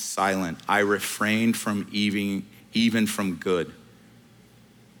mute and silent. I refrained from even from good.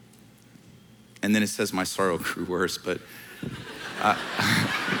 And then it says my sorrow grew worse, but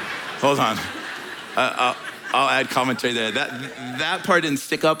hold on. I'll add commentary there. That part didn't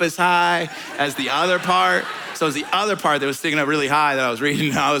stick up as high as the other part. So it was the other part that was sticking up really high that I was reading.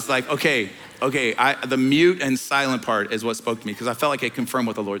 And I was like, okay, the mute and silent part is what spoke to me because I felt like it confirmed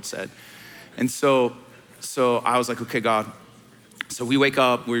what the Lord said. And so I was like, okay, God. So we wake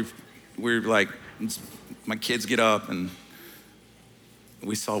up, we're like, my kids get up and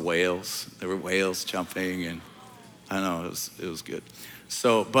we saw whales. There were whales jumping and I don't know, it was good.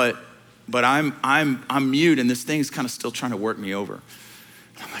 So, but I'm mute and this thing's kind of still trying to work me over.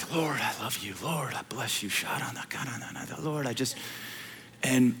 And I'm like, Lord, I love you. Lord, I bless you. Lord, I just,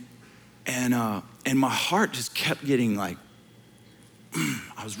 and my heart just kept getting like,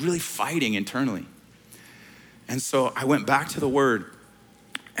 I was really fighting internally. And so I went back to the word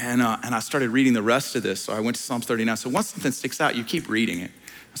and I started reading the rest of this. So I went to Psalms 39. So once something sticks out, you keep reading it.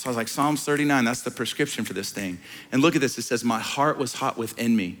 So I was like, Psalms 39, that's the prescription for this thing. And look at this, it says, my heart was hot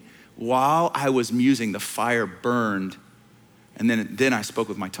within me. While I was musing, the fire burned. And then I spoke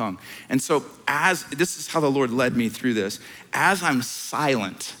with my tongue. And so this is how the Lord led me through this. As I'm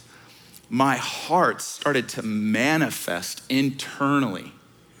silent, my heart started to manifest internally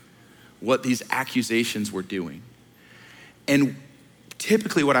what these accusations were doing. And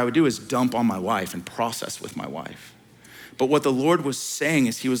typically what I would do is dump on my wife and process with my wife. But what the Lord was saying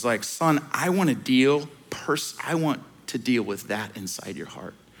is he was like, son, I want to deal with that inside your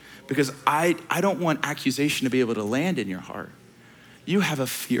heart. Because I don't want accusation to be able to land in your heart. You have a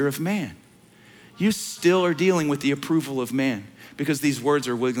fear of man. You still are dealing with the approval of man because these words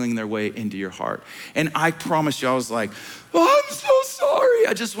are wiggling their way into your heart. And I promise you, I was like, oh, I'm so sorry.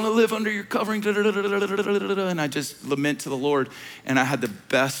 I just want to live under your covering. And I just lament to the Lord. And I had the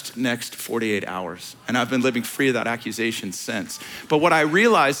best next 48 hours. And I've been living free of that accusation since. But what I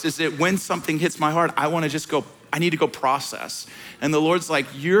realized is that when something hits my heart, I need to go process. And the Lord's like,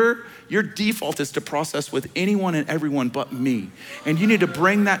 your default is to process with anyone and everyone but me. And you need to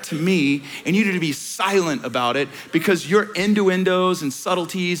bring that to me and you need to be silent about it because your innuendos and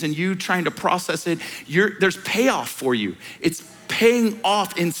subtleties and you trying to process it, there's payoff for you. It's paying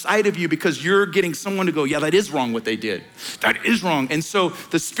off inside of you because you're getting someone to go, yeah, that is wrong what they did. That is wrong. And so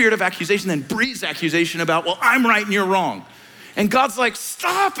the spirit of accusation then breeds accusation about, well, I'm right and you're wrong. And God's like,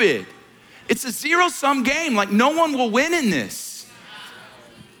 stop it. It's a zero-sum game. Like no one will win in this.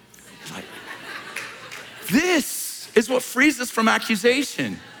 Like, this is what frees us from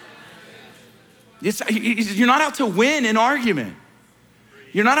accusation. You're not out to win an argument.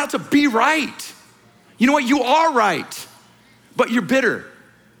 You're not out to be right. You know what? You are right, but you're bitter.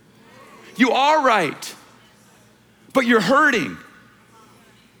 You are right, but you're hurting.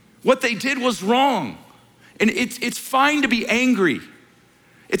 What they did was wrong. And it's fine to be angry.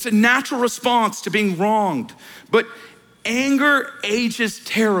 It's a natural response to being wronged. But anger ages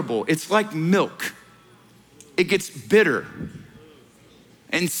terrible. It's like milk. It gets bitter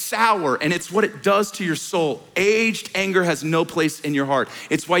and sour, and it's what it does to your soul. Aged anger has no place in your heart.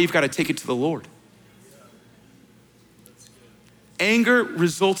 It's why you've got to take it to the Lord. Anger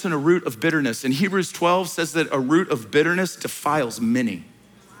results in a root of bitterness. And Hebrews 12 says that a root of bitterness defiles many.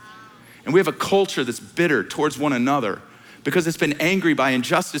 And we have a culture that's bitter towards one another because it's been angry by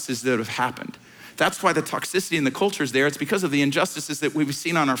injustices that have happened. That's why the toxicity in the culture is there. It's because of the injustices that we've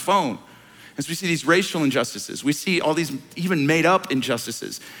seen on our phone. As we see these racial injustices, we see all these even made up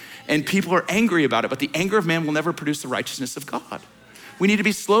injustices, and people are angry about it, but the anger of man will never produce the righteousness of God. We need to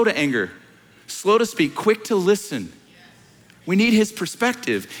be slow to anger, slow to speak, quick to listen. We need his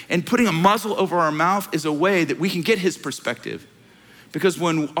perspective, and putting a muzzle over our mouth is a way that we can get his perspective. Because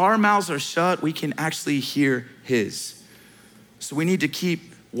when our mouths are shut, we can actually hear his. So we need to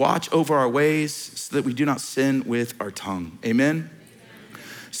keep watch over our ways so that we do not sin with our tongue. Amen?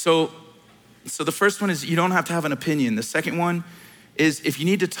 So the first one is you don't have to have an opinion. The second one is if you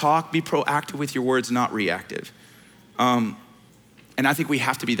need to talk, be proactive with your words, not reactive. And I think we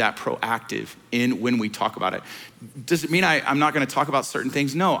have to be that proactive in when we talk about it. Does it mean I'm not going to talk about certain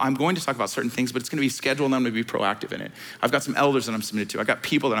things? No, I'm going to talk about certain things, but it's going to be scheduled and I'm going to be proactive in it. I've got some elders that I'm submitted to. I got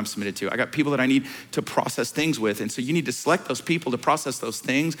people that I'm submitted to. I got people that I need to process things with. And so you need to select those people to process those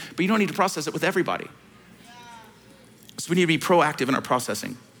things, but you don't need to process it with everybody. So we need to be proactive in our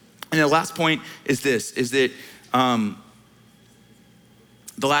processing. And the last point is this, is that the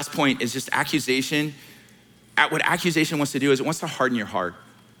last point is just accusation. What accusation wants to do is it wants to harden your heart.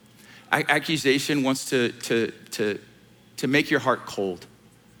 Accusation wants to make your heart cold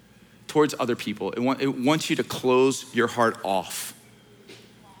towards other people. It wants you to close your heart off.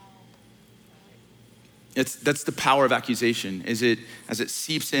 That's the power of accusation, as it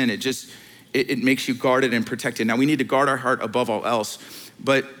seeps in, it makes you guarded and protected. Now we need to guard our heart above all else,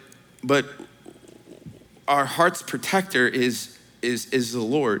 but our heart's protector is the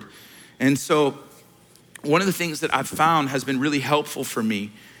Lord. And so one of the things that I've found has been really helpful for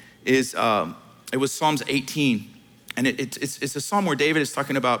me is it was Psalms 18. And it's a psalm where David is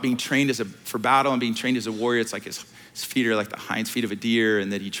talking about being trained for battle and being trained as a warrior. It's like his feet are like the hinds feet of a deer,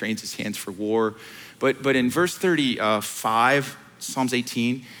 and that he trains his hands for war. But in verse 35, Psalms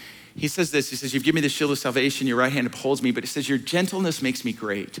 18, he says this. He says, "You've given me the shield of salvation. Your right hand upholds me." But it says, "Your gentleness makes me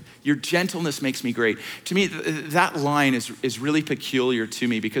great. Your gentleness makes me great." To me, that line is really peculiar to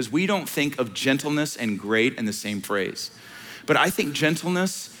me, because we don't think of gentleness and great in the same phrase. But I think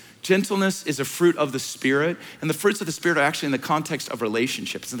gentleness is a fruit of the Spirit, and the fruits of the Spirit are actually in the context of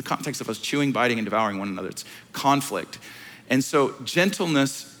relationships. It's in the context of us chewing, biting, and devouring one another. It's conflict. And so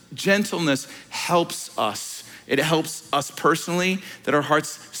gentleness helps us. It helps us personally, that our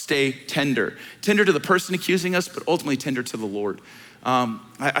hearts stay tender to the person accusing us, but ultimately tender to the Lord.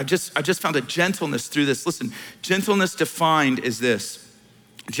 I've just found a gentleness through this. Listen, gentleness defined is this.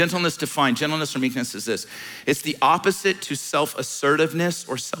 Gentleness or meekness is this. It's the opposite to self-assertiveness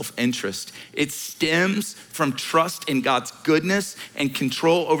or self-interest. It stems from trust in God's goodness and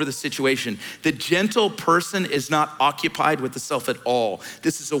control over the situation. The gentle person is not occupied with the self at all.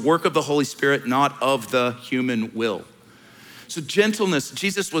 This is a work of the Holy Spirit, not of the human will. So gentleness,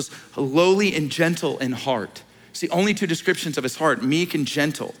 Jesus was lowly and gentle in heart. It's the only two descriptions of his heart, meek and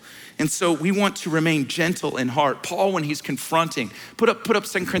gentle. And so we want to remain gentle in heart. Paul, when he's confronting, put up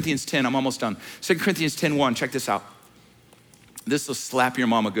 2 Corinthians 10, I'm almost done. 2 Corinthians 10:1, check this out. This will slap your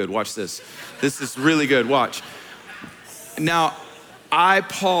mama good, watch this. This is really good, watch. Now, I,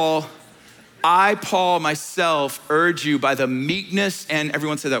 Paul myself urge you by the meekness and,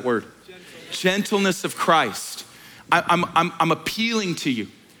 everyone say that word, gentleness of Christ. I'm appealing to you.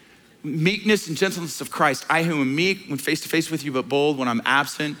 Meekness and gentleness of Christ. I who am meek when face to face with you, but bold when I'm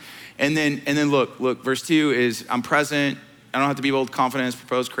absent. And then look, verse 2 is, I'm present. I don't have to be bold, confidence,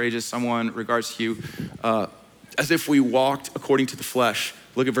 propose, courageous, someone regards to you as if we walked according to the flesh.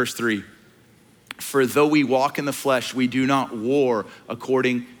 Look at verse 3. For though we walk in the flesh, we do not war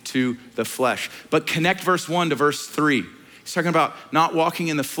according to the flesh. But connect verse 1 to verse 3. He's talking about not walking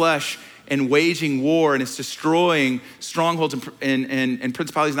in the flesh and waging war, and it's destroying strongholds and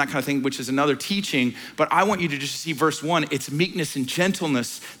principalities and that kind of thing, which is another teaching. But I want you to just see verse 1. It's meekness and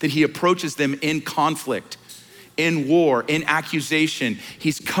gentleness that he approaches them in conflict, in war, in accusation.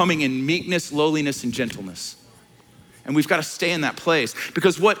 He's coming in meekness, lowliness, and gentleness. And we've got to stay in that place,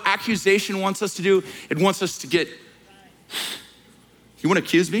 because what accusation wants us to do, it wants us to get, you want to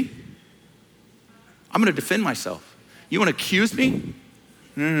accuse me? I'm going to defend myself. You want to accuse me?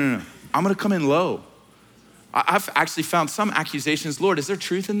 No. I'm gonna come in low. I've actually found some accusations. Lord, is there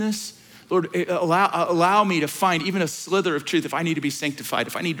truth in this? Lord, allow me to find even a slither of truth if I need to be sanctified,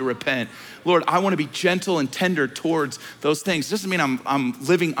 if I need to repent. Lord, I wanna be gentle and tender towards those things. Doesn't mean I'm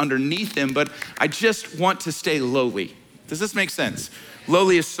living underneath them, but I just want to stay lowly. Does this make sense?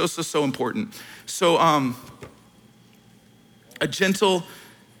 Lowly is so important. So a gentle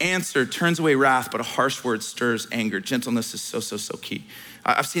answer turns away wrath, but a harsh word stirs anger. Gentleness is so key.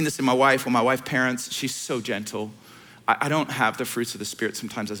 I've seen this in my wife. When my wife parents, she's so gentle. I don't have the fruits of the Spirit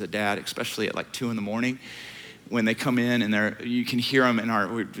sometimes as a dad, especially at like 2 a.m. when they come in and you can hear them in our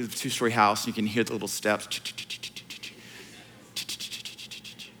 2-story house, and you can hear the little steps.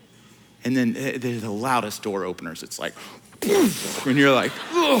 And then they're the loudest door openers. It's like, and you're like,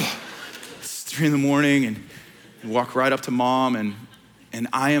 oh, it's 3 a.m. and you walk right up to mom, and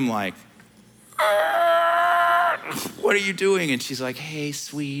I am like, what are you doing? And she's like, hey,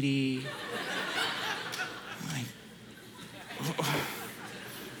 sweetie. I'm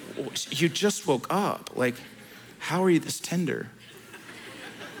like, you just woke up. Like, how are you this tender?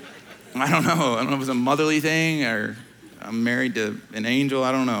 I don't know if it was a motherly thing, or I'm married to an angel.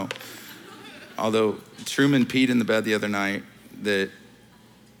 I don't know. Although Truman peed in the bed the other night that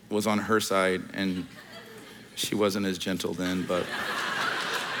was on her side, and she wasn't as gentle then, but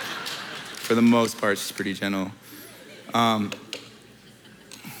for the most part, she's pretty gentle.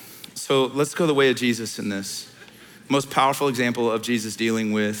 So let's go the way of Jesus in this. Most powerful example of Jesus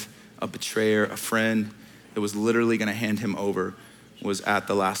dealing with a betrayer, a friend that was literally gonna hand him over. was at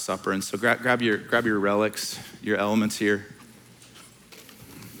the Last Supper. And so grab your relics, your elements here.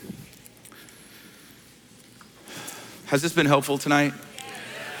 Has this been helpful tonight?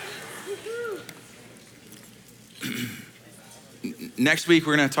 Next week,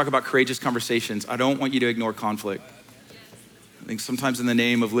 we're gonna talk about courageous conversations. I don't want you to ignore conflict. I think sometimes in the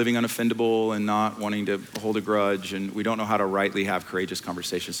name of living unoffendable and not wanting to hold a grudge, and we don't know how to rightly have courageous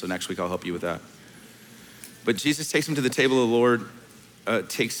conversations. So next week, I'll help you with that. But Jesus takes him to the table of the Lord,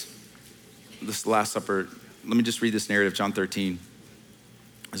 takes this Last Supper. Let me just read this narrative, John 13.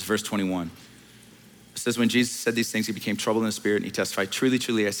 It's verse 21. It says, when Jesus said these things, he became troubled in the spirit, and he testified, truly,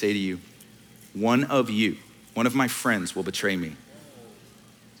 truly, I say to you, one of my friends will betray me.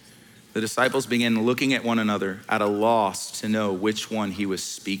 The disciples began looking at one another at a loss to know which one he was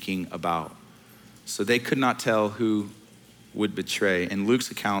speaking about. So they could not tell who would betray. In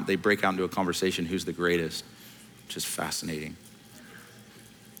Luke's account, they break out into a conversation, who's the greatest, which is fascinating.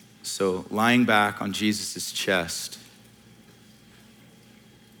 So lying back on Jesus' chest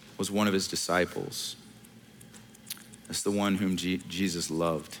was one of his disciples. That's the one whom Jesus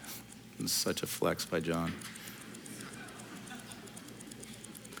loved. It's such a flex by John.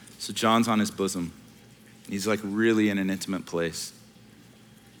 So John's on his bosom. He's like really in an intimate place.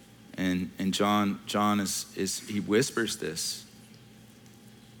 And John is he whispers this.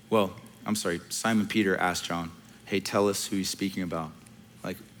 Well, I'm sorry, Simon Peter asked John, hey, tell us who he's speaking about.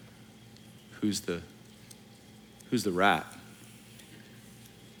 Like, who's the rat?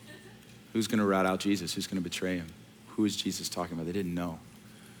 Who's gonna rat out Jesus? Who's gonna betray him? Who is Jesus talking about? They didn't know.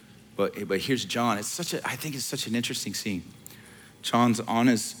 But here's John. I think it's such an interesting scene. John's on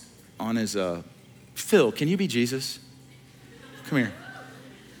his Phil, can you be Jesus? Come here.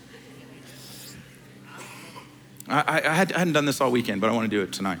 I hadn't done this all weekend, but I want to do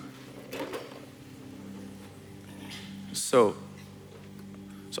it tonight. So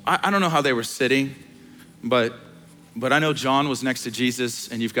I don't know how they were sitting, but I know John was next to Jesus,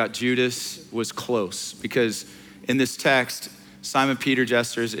 and you've got Judas was close, because in this text, Simon Peter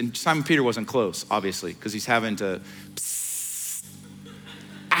gestures, and Simon Peter wasn't close, obviously, because he's having to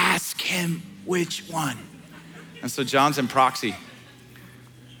ask him which one. And so John's in proxy.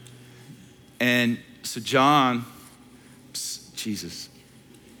 And so John, Jesus,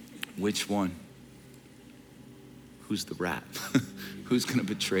 which one? Who's the rat? Who's gonna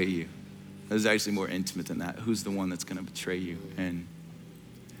betray you? This is actually more intimate than that. Who's the one that's gonna betray you?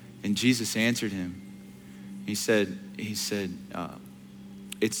 And Jesus answered him. He said,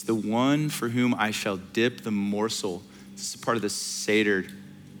 it's the one for whom I shall dip the morsel. This is part of the Seder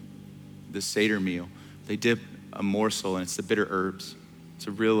meal. They dip a morsel, and it's the bitter herbs. It's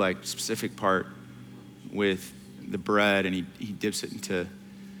a real like specific part with the bread, and he dips it into,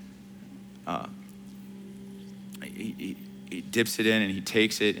 he dips it in, and he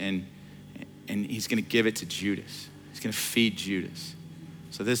takes it, and he's gonna give it to Judas. He's gonna feed Judas.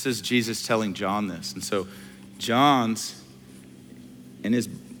 So this is Jesus telling John this. And so John's in his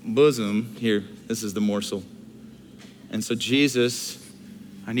bosom here, this is the morsel. And so Jesus,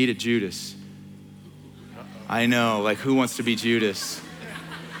 I needed Judas. I know, like who wants to be Judas?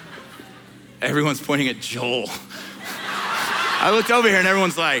 Everyone's pointing at Joel. I looked over here and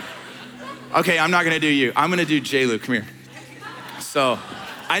everyone's like, okay, I'm not gonna do you. I'm gonna do J-Lu, come here. So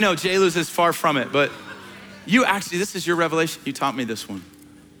I know J-Lu's is far from it, but you actually, this is your revelation. You taught me this one.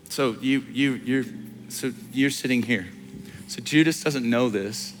 So you're sitting here. So Judas doesn't know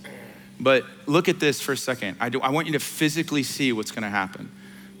this, but look at this for a second. I want you to physically see what's gonna happen.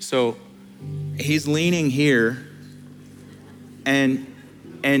 So he's leaning here, and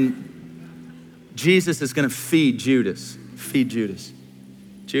Jesus is gonna feed Judas.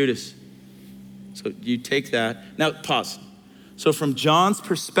 Judas. So you take that. Now pause. So from John's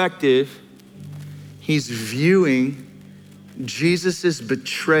perspective, he's viewing Jesus's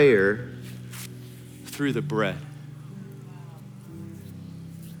betrayer through the bread.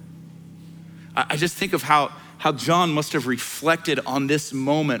 I just think of how John must have reflected on this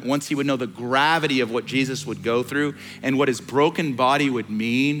moment once he would know the gravity of what Jesus would go through and what his broken body would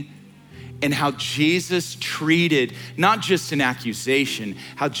mean, and how Jesus treated not just an accusation,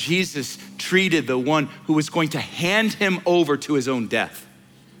 how Jesus treated the one who was going to hand him over to his own death.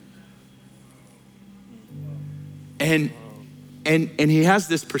 And he has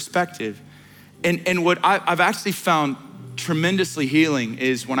this perspective. And what I've actually found tremendously healing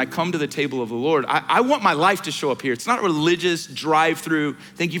is when I come to the table of the Lord, I want my life to show up here. It's not a religious drive-through,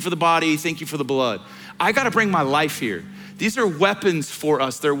 thank you for the body, thank you for the blood. I gotta bring my life here. These are weapons for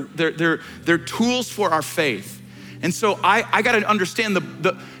us. They're tools for our faith. And so I gotta understand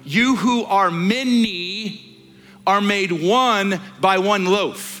you who are many are made one by one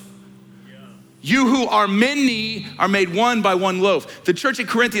loaf. You who are many are made one by one loaf. The church at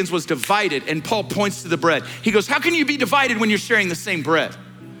Corinthians was divided, and Paul points to the bread. He goes, how can you be divided when you're sharing the same bread?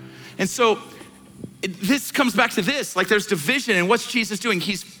 And so this comes back to this, like there's division, and what's Jesus doing?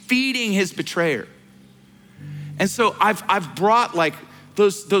 He's feeding his betrayer. And so I've brought like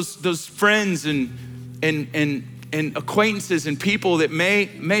those friends and acquaintances and people that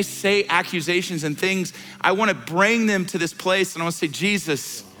may say accusations and things. I want to bring them to this place, and I want to say,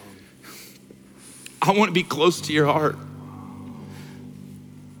 Jesus, I want to be close to your heart.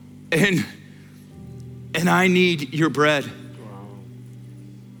 And I need your bread.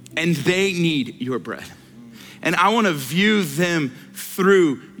 And they need your bread. And I want to view them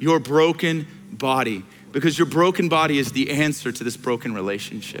through your broken body, because your broken body is the answer to this broken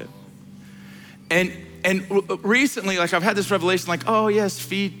relationship. And recently, like I've had this revelation, like, oh yes,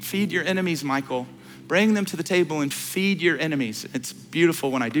 feed your enemies, Michael. Bring them to the table and feed your enemies. It's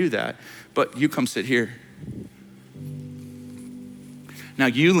beautiful when I do that, but you come sit here. Now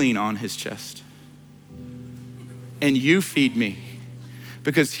you lean on his chest and you feed me.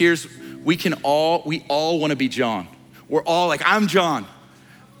 Because we all want to be John. We're all like, I'm John.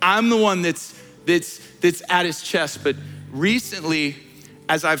 I'm the one that's at his chest. But recently,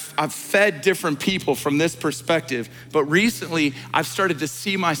 as I've fed different people from this perspective, but recently I've started to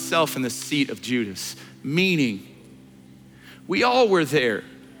see myself in the seat of Judas, meaning we all were there.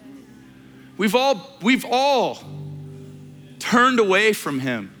 We've all turned away from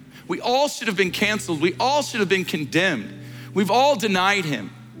him. We all should have been canceled. We all should have been condemned. We've all denied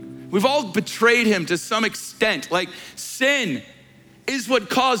him. We've all betrayed him to some extent. Like sin is what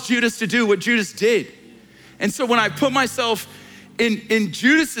caused Judas to do what Judas did. And so when I put myself in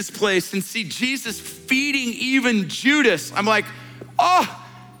Judas's place and see Jesus feeding even Judas, I'm like, oh,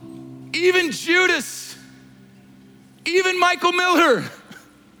 even Judas, even Michael Miller,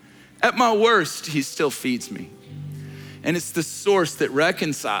 at my worst, he still feeds me. And it's the source that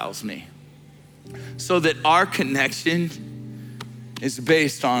reconciles me, so that our connection is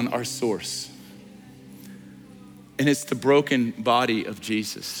based on our source. And it's the broken body of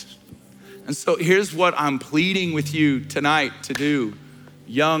Jesus. And so here's what I'm pleading with you tonight to do,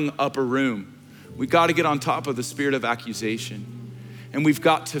 young upper room. We got to get on top of the spirit of accusation. And we've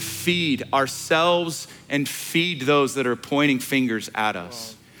got to feed ourselves and feed those that are pointing fingers at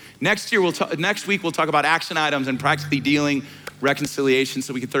us. Next week we'll talk about action items and practically dealing reconciliation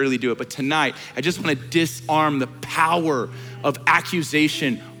so we can thoroughly do it. But tonight, I just want to disarm the power of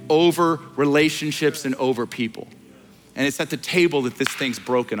accusation over relationships and over people. And it's at the table that this thing's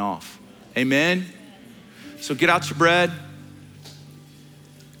broken off. Amen? So get out your bread.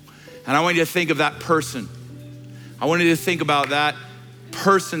 And I want you to think of that person. I want you to think about that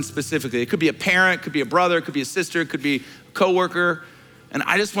person specifically. It could be a parent, it could be a brother, it could be a sister, it could be a coworker. And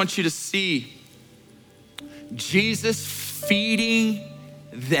I just want you to see Jesus feeding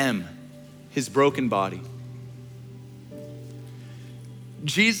them, his broken body.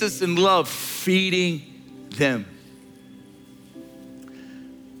 Jesus in love feeding them.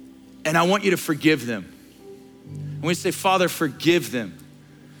 And I want you to forgive them. I want you to say, Father, forgive them.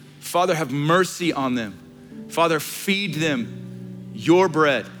 Father, have mercy on them. Father, feed them your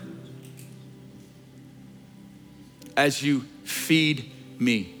bread as you feed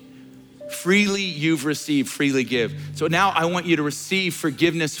me. Freely you've received, freely give. So now I want you to receive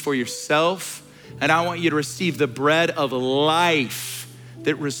forgiveness for yourself, and I want you to receive the bread of life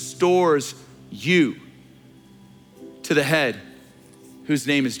that restores you to the head, whose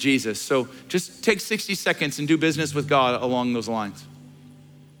name is Jesus. So just take 60 seconds and do business with God along those lines.